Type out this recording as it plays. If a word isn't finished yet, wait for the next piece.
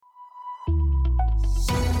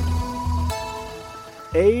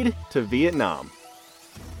Aid to Vietnam.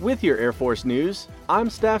 With your Air Force news, I'm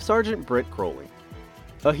Staff Sergeant Britt Crowley.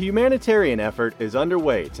 A humanitarian effort is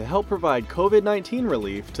underway to help provide COVID-19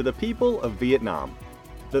 relief to the people of Vietnam.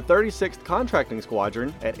 The 36th Contracting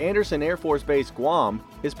Squadron at Andersen Air Force Base, Guam,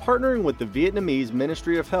 is partnering with the Vietnamese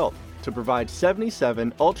Ministry of Health to provide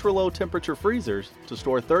 77 ultra-low temperature freezers to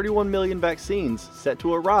store 31 million vaccines set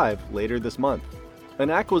to arrive later this month. An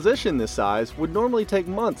acquisition this size would normally take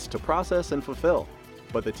months to process and fulfill,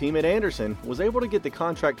 but the team at Andersen was able to get the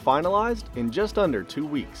contract finalized in just under 2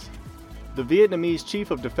 weeks. The Vietnamese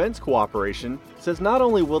Chief of Defense Cooperation says not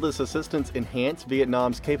only will this assistance enhance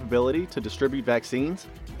Vietnam's capability to distribute vaccines,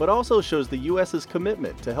 but also shows the U.S.'s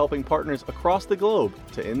commitment to helping partners across the globe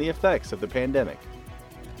to end the effects of the pandemic.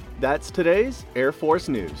 That's today's Air Force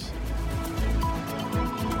News.